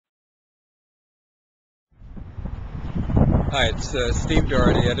Hi, it's Steve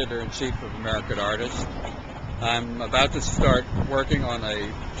Doherty, Editor-in-Chief of American Artist. I'm about to start working on a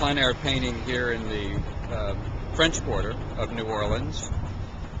plein air painting here in the French Quarter of New Orleans.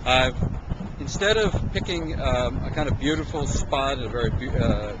 Instead of picking a kind of beautiful spot, a very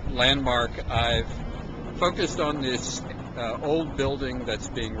landmark, I've focused on this old building that's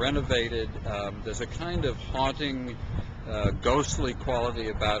being renovated. There's a kind of haunting, ghostly quality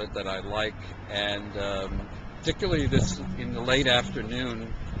about it that I like, and particularly this in the late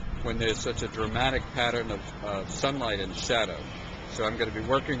afternoon when there's such a dramatic pattern of sunlight and shadow. So I'm going to be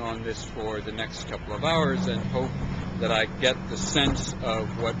working on this for the next couple of hours and hope that I get the sense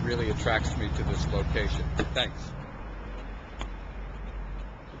of what really attracts me to this location. Thanks.